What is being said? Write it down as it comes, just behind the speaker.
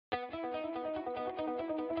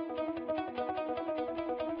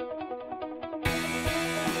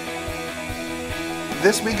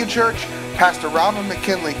This Week in Church, Pastor Ronald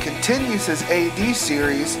McKinley continues his AD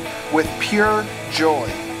series with Pure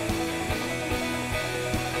Joy.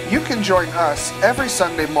 You can join us every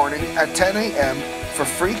Sunday morning at 10 a.m. for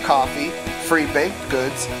free coffee, free baked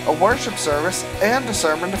goods, a worship service, and a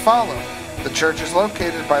sermon to follow. The church is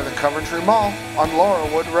located by the Coventry Mall on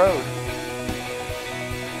Laurelwood Road.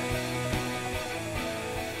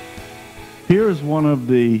 Here is one of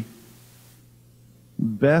the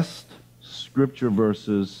best scripture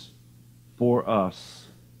verses for us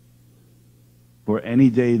for any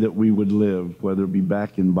day that we would live, whether it be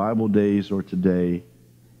back in Bible days or today.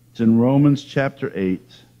 It's in Romans chapter 8,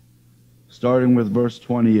 starting with verse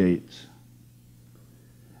 28.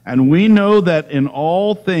 And we know that in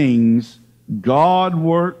all things God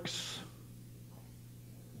works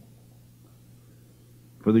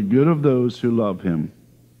for the good of those who love him,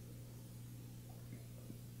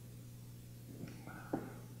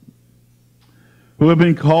 who have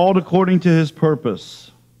been called according to his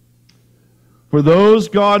purpose. For those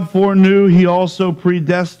God foreknew, he also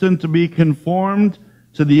predestined to be conformed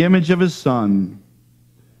to the image of his Son,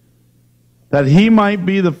 that he might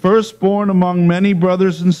be the firstborn among many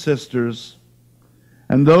brothers and sisters.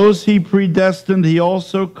 And those he predestined, he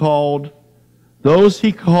also called. Those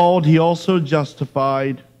he called, he also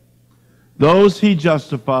justified. Those he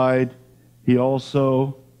justified, he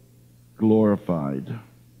also glorified.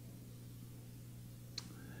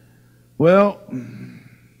 Well,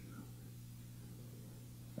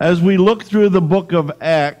 as we look through the book of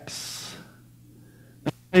Acts,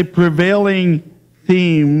 a prevailing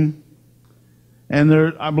theme, and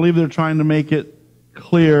I believe they're trying to make it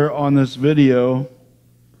clear on this video,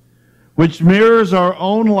 which mirrors our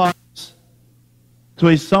own lives to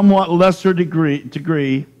a somewhat lesser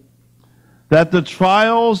degree, that the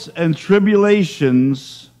trials and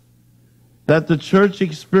tribulations that the church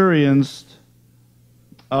experienced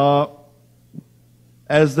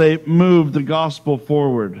as they moved the gospel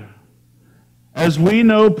forward. As we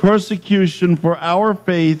know, persecution for our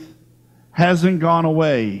faith hasn't gone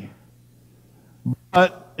away,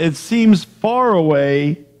 but it seems far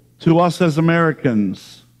away to us as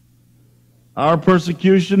Americans. Our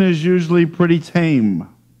persecution is usually pretty tame.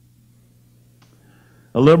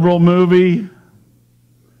 A liberal movie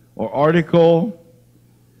or article,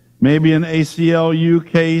 maybe an ACLU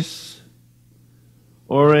case,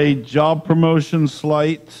 or a job promotion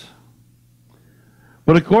slight.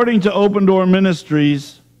 But according to Open Door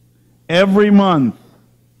Ministries, every month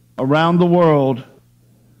around the world,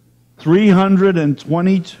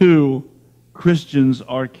 322 Christians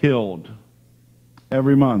are killed.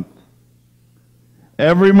 Every month.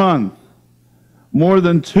 Every month. More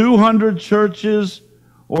than 200 churches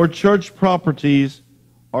or church properties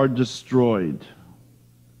are destroyed.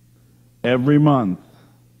 Every month.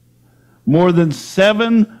 More than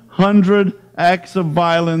 700 acts of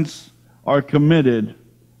violence are committed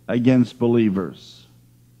against believers.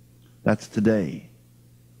 That's today.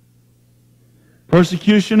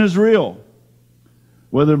 Persecution is real,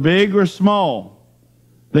 whether big or small.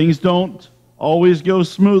 Things don't always go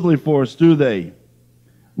smoothly for us, do they?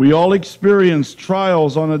 We all experience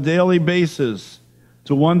trials on a daily basis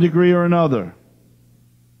to one degree or another.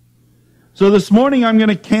 So this morning I'm going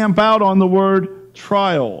to camp out on the word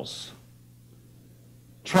trials.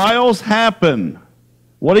 Trials happen.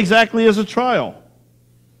 What exactly is a trial?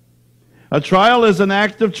 A trial is an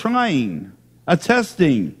act of trying, a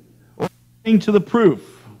testing, or getting to the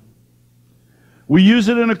proof. We use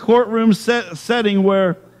it in a courtroom setting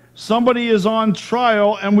where somebody is on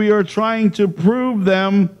trial and we are trying to prove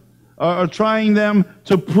them, or trying them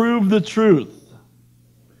to prove the truth.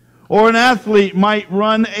 Or an athlete might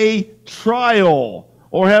run a trial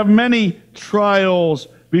or have many trials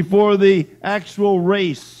before the actual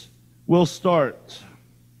race will start.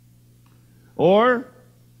 Or,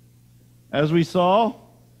 as we saw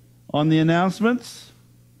on the announcements,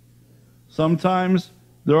 sometimes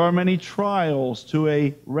there are many trials to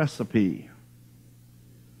a recipe.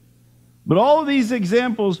 But all of these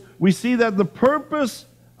examples, we see that the purpose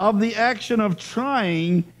of the action of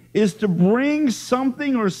trying is to bring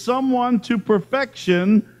something or someone to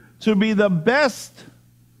perfection, to be the best,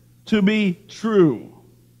 to be true.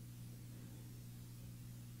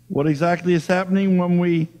 What exactly is happening when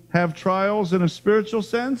we have trials in a spiritual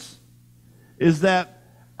sense is that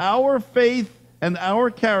our faith and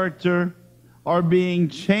our character are being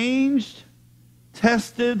changed,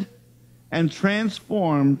 tested, and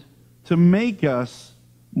transformed to make us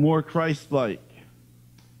more Christ-like.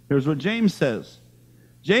 Here's what James says.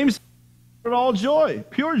 James says, all joy,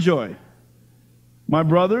 pure joy. My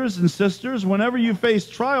brothers and sisters, whenever you face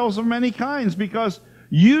trials of many kinds, because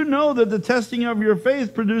you know that the testing of your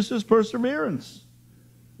faith produces perseverance.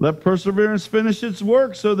 Let perseverance finish its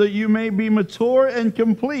work so that you may be mature and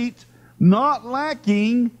complete, not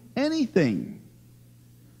lacking anything.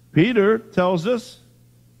 Peter tells us,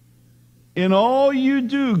 in all you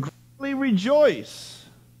do, greatly rejoice,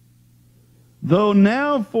 though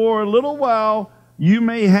now for a little while you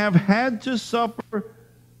may have had to suffer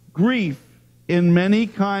grief in many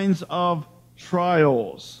kinds of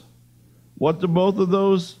trials. What do both of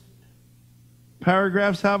those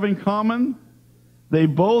paragraphs have in common? They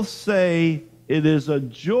both say it is a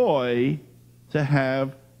joy to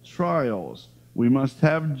have trials. We must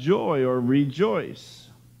have joy or rejoice.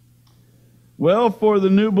 Well, for the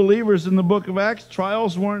new believers in the book of Acts,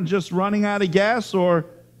 trials weren't just running out of gas or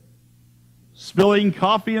spilling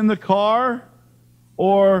coffee in the car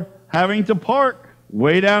or having to park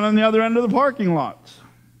way down on the other end of the parking lot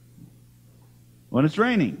when it's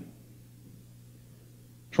raining.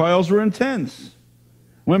 Trials were intense.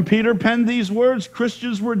 When Peter penned these words,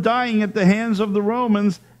 Christians were dying at the hands of the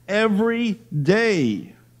Romans every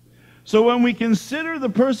day. So when we consider the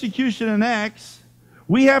persecution in Acts,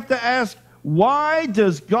 we have to ask, why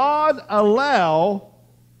does God allow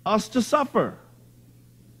us to suffer?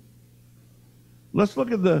 Let's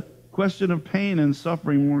look at the question of pain and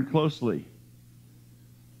suffering more closely.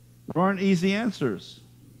 There aren't easy answers,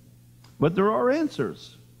 but there are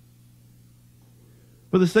answers.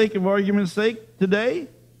 For the sake of argument's sake today,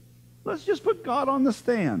 let's just put God on the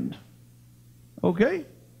stand. Okay?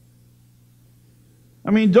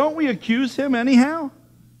 I mean, don't we accuse him anyhow?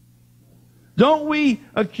 Don't we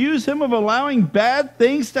accuse him of allowing bad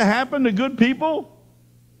things to happen to good people?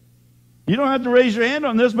 You don't have to raise your hand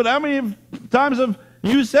on this, but how many times have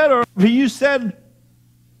you said, or have you said,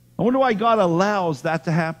 I wonder why God allows that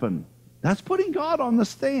to happen? That's putting God on the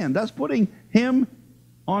stand. That's putting him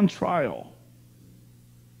on trial.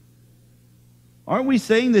 Aren't we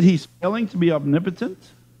saying that he's failing to be omnipotent?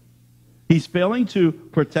 He's failing to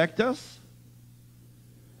protect us?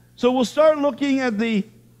 So we'll start looking at the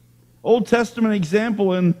Old Testament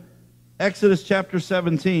example in Exodus chapter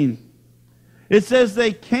 17. It says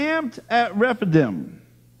they camped at Rephidim,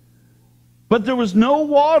 but there was no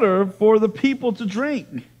water for the people to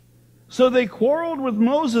drink. So they quarreled with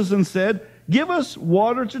Moses and said, give us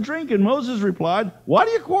water to drink. And Moses replied, why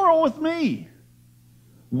do you quarrel with me?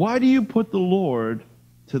 Why do you put the Lord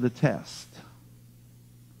to the test?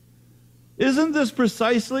 Isn't this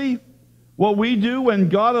precisely what we do when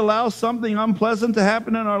God allows something unpleasant to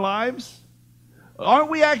happen in our lives? Aren't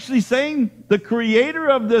we actually saying the creator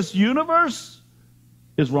of this universe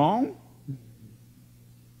is wrong?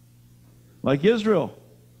 Like Israel,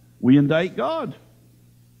 we indict God.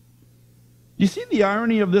 You see the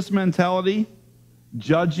irony of this mentality?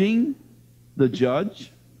 Judging the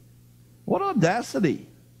judge? What audacity!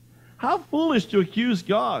 How foolish to accuse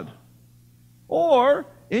God. Or,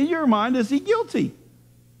 in your mind, is he guilty?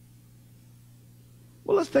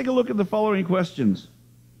 Well, let's take a look at the following questions.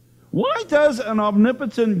 Why does an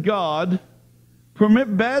omnipotent God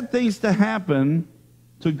permit bad things to happen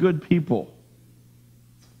to good people?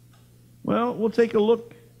 Well, we'll take a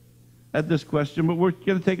look at this question, but we're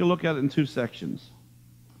going to take a look at it in two sections.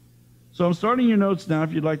 So I'm starting your notes now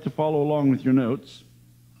if you'd like to follow along with your notes.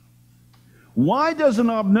 Why does an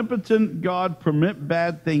omnipotent God permit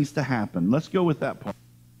bad things to happen? Let's go with that part.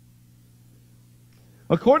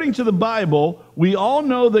 According to the Bible, we all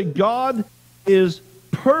know that God is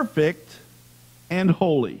perfect and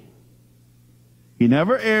holy. He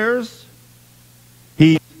never errs.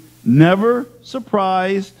 He's never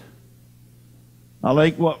surprised. I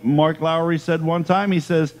like what Mark Lowry said one time. He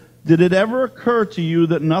says, did it ever occur to you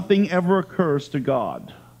that nothing ever occurs to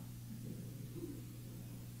God?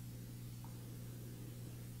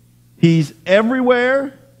 He's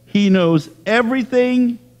everywhere. He knows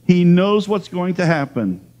everything. He knows what's going to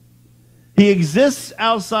happen. He exists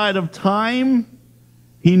outside of time.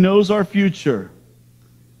 He knows our future.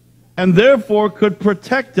 And therefore could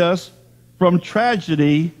protect us from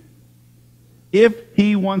tragedy if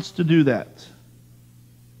he wants to do that.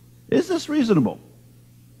 Is this reasonable?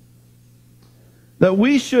 That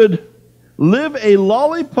we should live in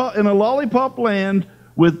a lollipop land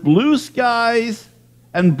with blue skies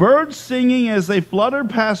and birds singing as they flutter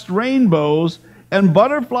past rainbows and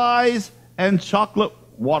butterflies and chocolate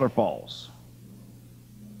waterfalls?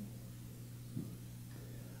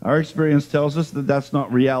 Our experience tells us that that's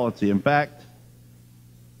not reality. In fact,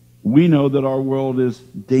 we know that our world is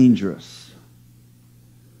dangerous.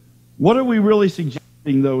 What are we really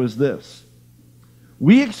suggesting, though, is this.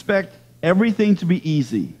 We expect everything to be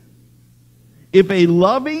easy. If a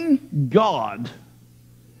loving God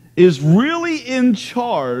is really in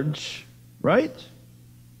charge, right?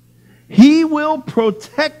 He will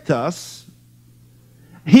protect us.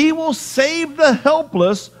 He will save the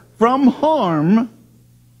helpless from harm.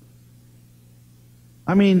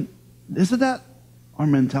 I mean, isn't that our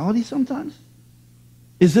mentality sometimes?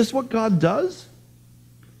 Is this what God does?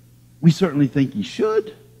 We certainly think He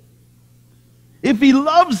should. If He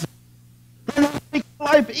loves us, then He'll make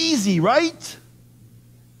life easy, right?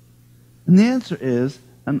 And the answer is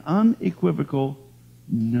an unequivocal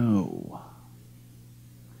no.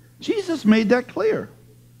 Jesus made that clear.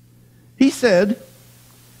 He said,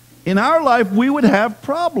 in our life we would have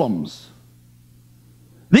problems.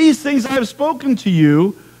 These things I have spoken to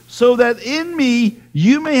you, so that in me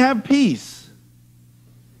you may have peace.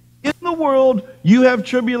 In the world you have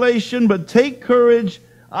tribulation, but take courage,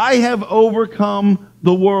 I have overcome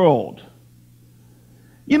the world.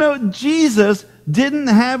 You know, Jesus didn't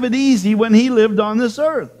have it easy when He lived on this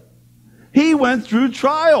earth. He went through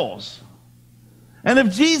trials. And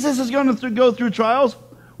if Jesus is going to go through trials,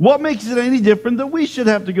 what makes it any different that we should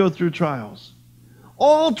have to go through trials?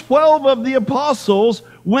 All 12 of the apostles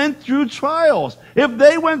went through trials. If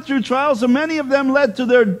they went through trials, and many of them led to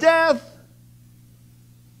their death,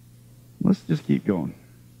 let's just keep going.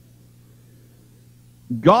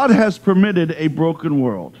 God has permitted a broken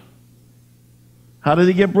world. How did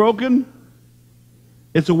it get broken?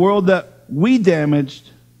 It's a world that we damaged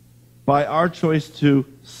by our choice to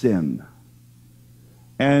sin.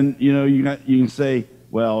 And, you know, you can say,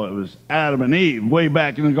 well, it was Adam and Eve way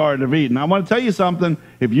back in the Garden of Eden. I want to tell you something.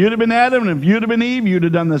 If you'd have been Adam and if you'd have been Eve, you'd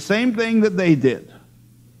have done the same thing that they did.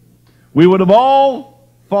 We would have all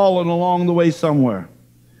fallen along the way somewhere.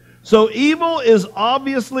 So evil is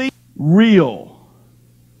obviously real.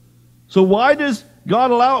 So why does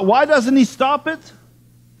God allow it? Why doesn't He stop it?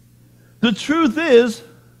 The truth is,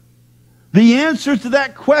 the answer to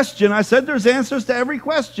that question, I said there's answers to every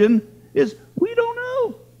question, is we don't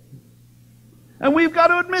know. And we've got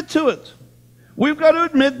to admit to it. We've got to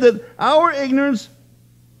admit that our ignorance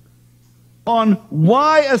on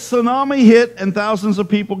why a tsunami hit and thousands of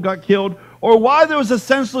people got killed, or why there was a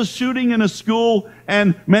senseless shooting in a school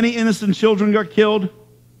and many innocent children got killed,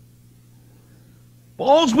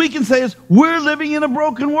 all we can say is we're living in a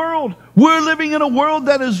broken world. We're living in a world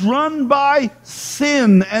that is run by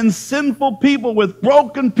sin and sinful people with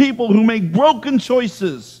broken people who make broken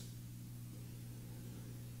choices.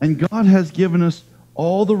 And God has given us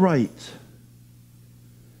all the right,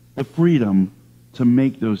 the freedom to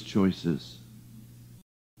make those choices.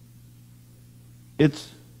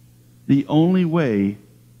 It's the only way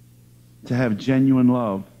to have genuine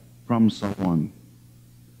love from someone.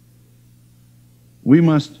 We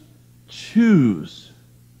must choose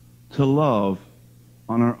to love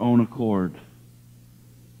on our own accord.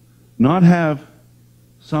 Not have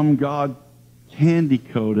some God candy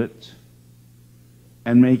coat it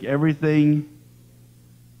and make everything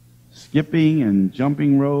skipping and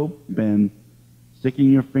jumping rope and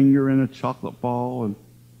sticking your finger in a chocolate ball. And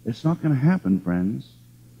it's not going to happen, friends,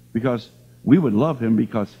 because we would love Him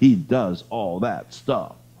because He does all that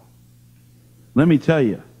stuff. Let me tell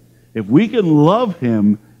you, if we can love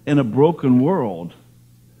Him in a broken world,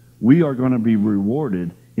 we are going to be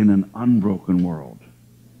rewarded in an unbroken world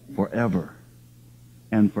forever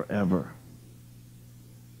and forever.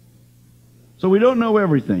 So we don't know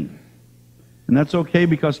everything. And that's okay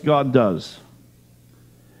because God does.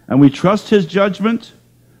 And we trust His judgment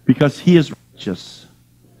because He is righteous.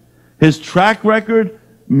 His track record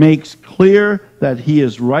makes clear that He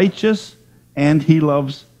is righteous and He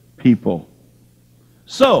loves people.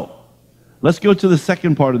 So, let's go to the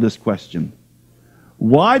second part of this question.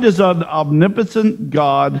 Why does an omnipotent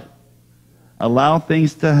God allow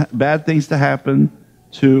bad things to happen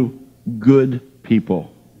to good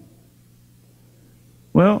people?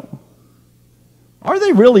 Well, are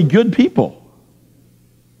they really good people?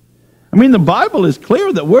 I mean, the Bible is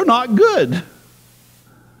clear that we're not good.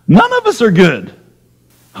 None of us are good.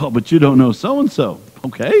 Oh, but you don't know so-and-so.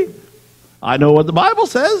 Okay, I know what the Bible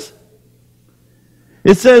says.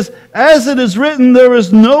 It says, as it is written, there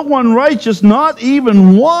is no one righteous, not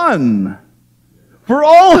even one. For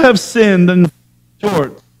all have sinned and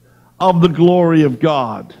short of the glory of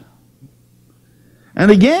God. And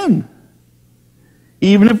again,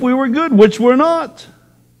 even if we were good, which we're not,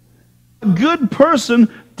 a good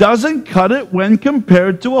person doesn't cut it when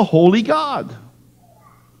compared to a holy God.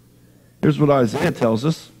 Here's what Isaiah tells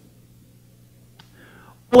us.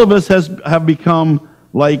 All of us have become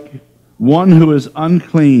like one who is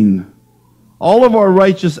unclean. All of our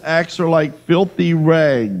righteous acts are like filthy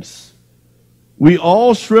rags. We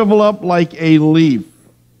all shrivel up like a leaf.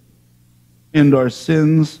 and our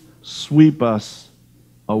sins sweep us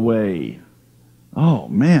away. Oh,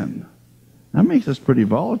 man. That makes us pretty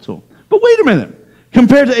volatile. But wait a minute.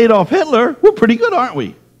 Compared to Adolf Hitler, we're pretty good, aren't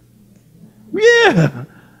we? Yeah.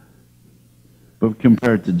 But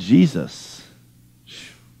compared to Jesus,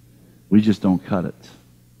 we just don't cut it.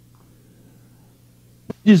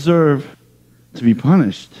 We deserve to be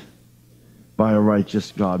punished by a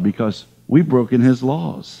righteous God because we've broken his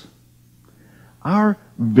laws. Our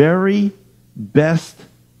very best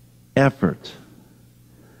effort,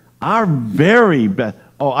 our very best.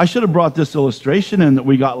 Oh, I should have brought this illustration in that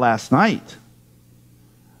we got last night.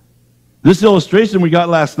 This illustration we got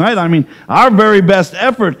last night, I mean, our very best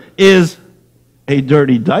effort is a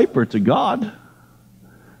dirty diaper to God.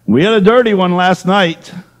 We had a dirty one last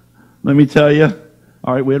night, let me tell you.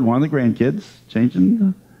 All right, we had one of the grandkids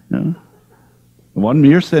changing, it wasn't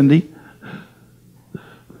me or Cindy.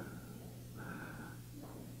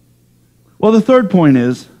 Well, the third point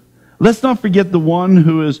is, let's not forget the one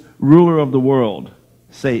who is ruler of the world,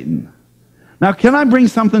 Satan. Now, can I bring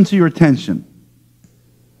something to your attention?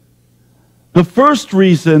 The first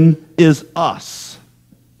reason is us,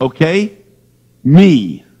 okay?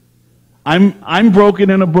 Me. I'm broken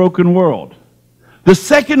in a broken world. The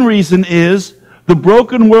second reason is the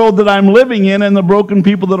broken world that I'm living in and the broken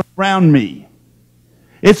people that are around me.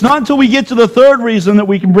 It's not until we get to the third reason that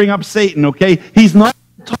we can bring up Satan, okay? He's not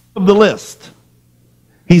at the top of the list.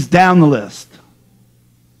 He's down the list.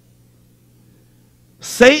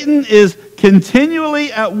 Satan is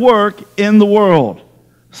continually at work in the world.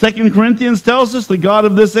 2 Corinthians tells us the God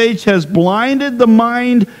of this age has blinded the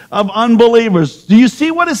mind of unbelievers. Do you see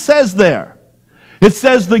what it says there? It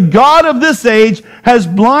says the God of this age has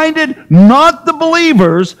blinded not the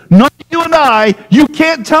believers, not you and I. You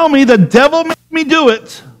can't tell me the devil made me do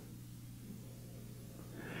it.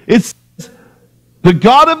 It says the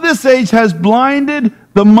God of this age has blinded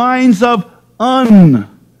the minds of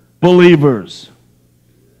unbelievers.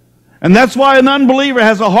 And that's why an unbeliever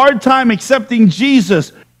has a hard time accepting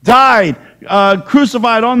Jesus, died,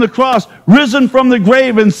 crucified on the cross, risen from the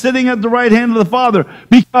grave, and sitting at the right hand of the Father.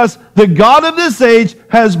 Because the God of this age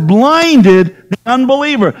has blinded the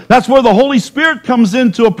unbeliever. That's where the Holy Spirit comes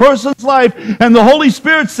into a person's life, and the Holy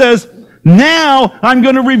Spirit says, now I'm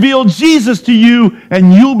going to reveal Jesus to you,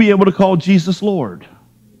 and you'll be able to call Jesus Lord.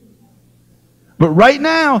 But right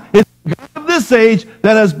now, it's the God of this age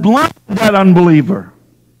that has blinded that unbeliever,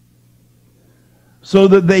 so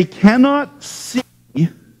that they cannot see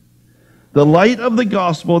the light of the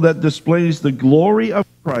gospel that displays the glory of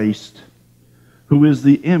Christ, who is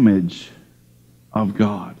the image of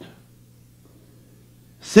God.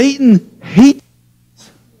 Satan hates.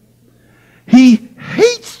 He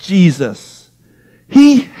hates Jesus.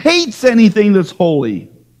 He hates anything that's holy.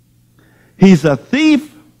 He's a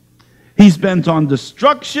thief. He's bent on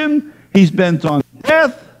destruction. He's bent on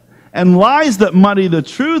death and lies that muddy the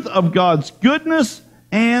truth of God's goodness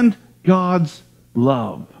and God's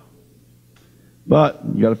love. But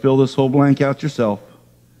you got to fill this whole blank out yourself.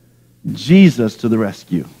 Jesus to the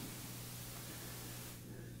rescue.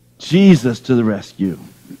 Jesus to the rescue.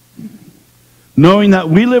 Knowing that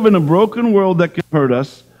we live in a broken world that can hurt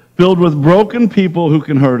us, filled with broken people who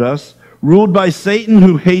can hurt us, ruled by Satan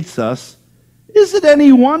who hates us, is it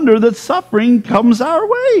any wonder that suffering comes our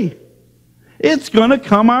way? It's going to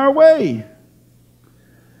come our way.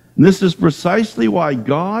 And this is precisely why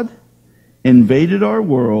God invaded our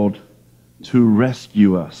world to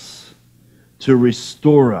rescue us, to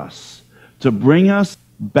restore us, to bring us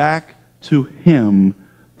back to Him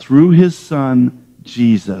through His Son,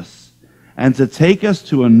 Jesus, and to take us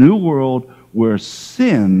to a new world where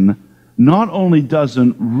sin not only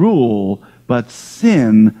doesn't rule, but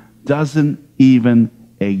sin doesn't even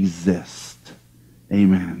exist.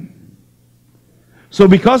 Amen. So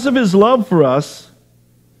because of His love for us,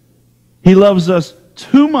 He loves us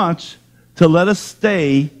too much to let us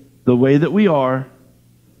stay the way that we are,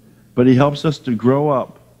 but He helps us to grow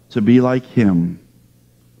up to be like Him.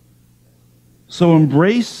 So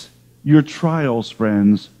embrace your trials,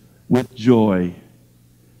 friends, with joy.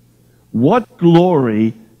 What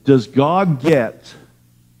glory does God get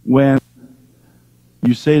when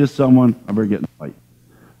you say to someone, I better get in a fight.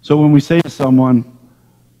 So when we say to someone,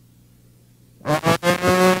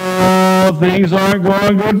 oh, things aren't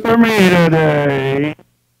going good for me today.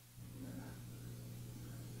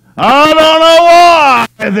 I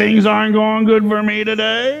don't know why things aren't going good for me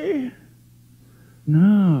today.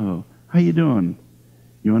 No. How you doing?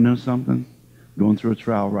 You want to know something? Going through a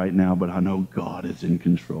trial right now, but I know God is in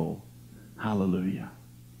control. Hallelujah.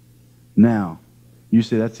 Now, you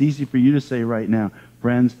say that's easy for you to say right now.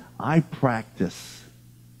 Friends, I practice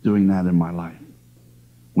doing that in my life.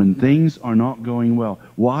 When things are not going well.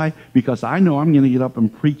 Why? Because I know I'm going to get up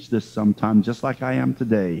and preach this sometime, just like I am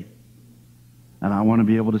today. And I want to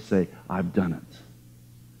be able to say, I've done it.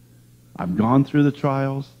 I've gone through the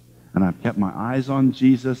trials, and I've kept my eyes on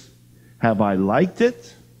Jesus. Have I liked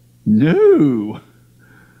it? No.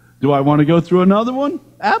 Do I want to go through another one?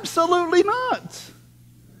 Absolutely not.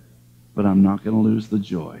 But I'm not going to lose the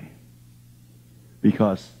joy.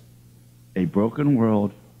 Because a broken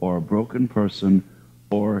world or a broken person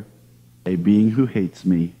or a being who hates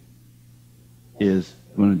me is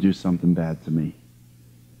going to do something bad to me.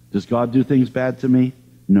 Does God do things bad to me?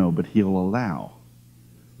 No, but He'll allow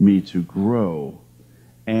me to grow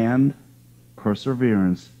and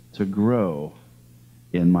perseverance to grow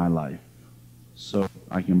in my life so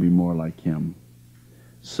I can be more like Him.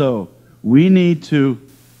 So we need to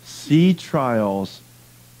see trials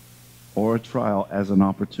or a trial as an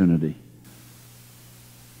opportunity.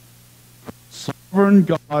 Sovereign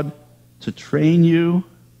God to train you,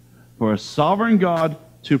 for a sovereign God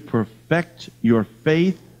to perfect your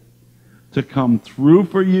faith, to come through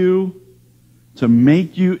for you, to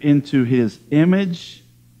make you into His image.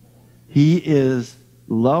 He is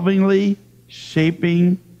lovingly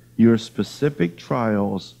shaping your specific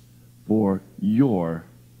trials for your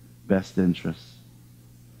best interests.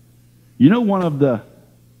 You know, one of the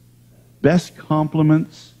best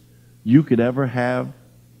compliments you could ever have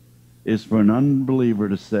is for an unbeliever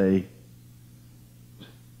to say,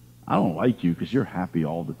 I don't like you because you're happy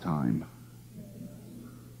all the time.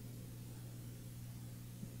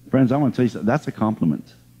 Friends, I want to tell you something. That's a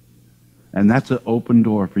compliment. And that's an open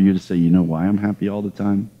door for you to say, you know why I'm happy all the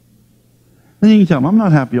time? Then you can tell them, I'm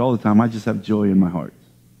not happy all the time. I just have joy in my heart.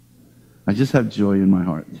 I just have joy in my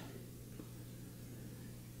heart.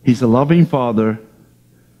 He's a loving Father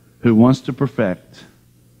who wants to perfect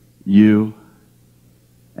you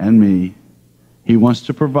and me. He wants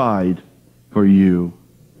to provide for you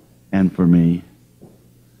and for me.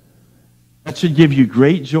 That should give you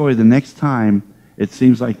great joy the next time it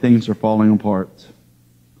seems like things are falling apart.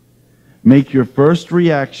 Make your first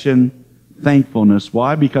reaction thankfulness.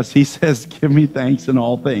 Why? Because He says, give me thanks in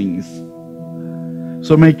all things.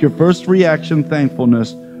 So make your first reaction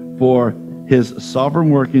thankfulness for His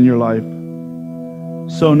sovereign work in your life.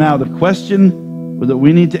 So now the question that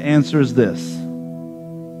we need to answer is this.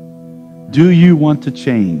 Do you want to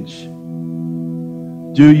change?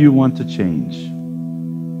 Do you want to change?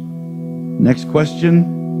 Next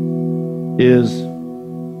question is,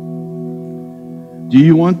 do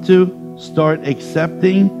you want to start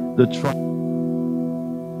accepting the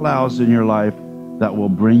trials in your life that will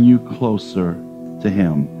bring you closer to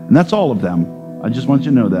Him? And that's all of them. I just want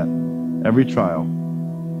you to know that. Every trial.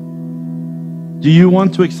 Do you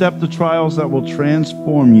want to accept the trials that will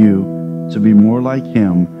transform you to be more like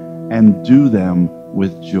Him and do them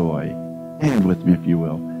with joy? Stand with me, if you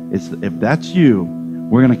will. If that's you,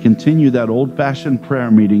 we're going to continue that old-fashioned prayer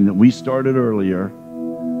meeting that we started earlier.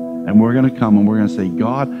 And we're going to come and we're going to say,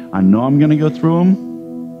 God, I know I'm going to go through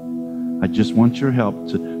them. I just want your help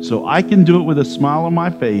so I can do it with a smile on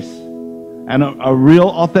my face and a real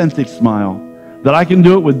authentic smile, that I can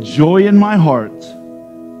do it with joy in my heart.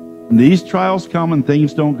 When these trials come and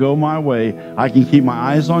things don't go my way, I can keep my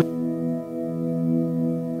eyes on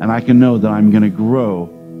you, and I can know that I'm going to grow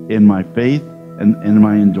in my faith and in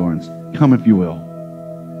my endurance. Come if you will.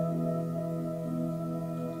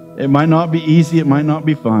 It might not be easy. It might not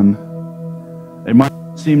be fun. It might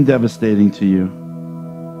seem devastating to you.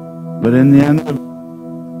 But in the end of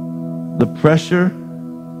the pressure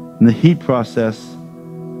and the heat process,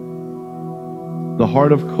 the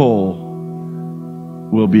heart of coal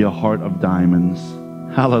will be a heart of diamonds.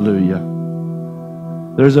 Hallelujah.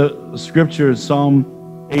 There's a scripture,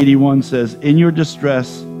 Psalm 81 says, in your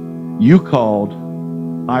distress, you called,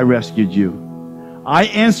 I rescued you. I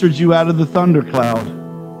answered you out of the thundercloud.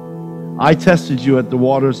 I tested you at the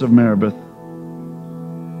waters of Meribah.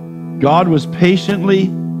 God was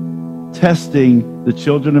patiently testing the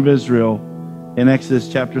children of Israel in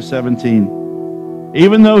Exodus chapter 17.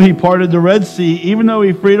 Even though He parted the Red Sea, even though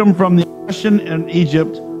He freed them from the oppression in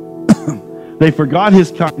Egypt, they forgot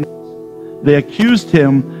His kindness. They accused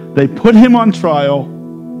Him. They put Him on trial.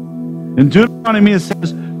 In Deuteronomy it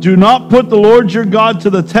says, do not put the Lord your God to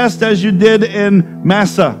the test as you did in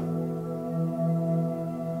Massah.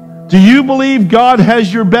 Do you believe God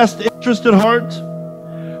has your best interest at heart?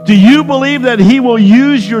 Do you believe that He will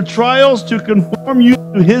use your trials to conform you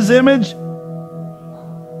to His image?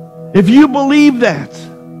 If you believe that,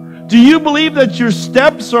 do you believe that your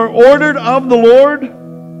steps are ordered of the Lord?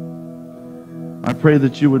 I pray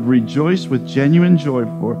that you would rejoice with genuine joy,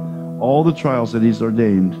 for all the trials that he's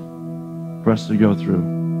ordained for us to go through.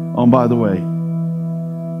 Oh, and by the way,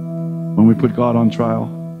 when we put God on trial,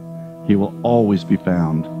 he will always be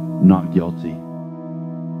found not guilty.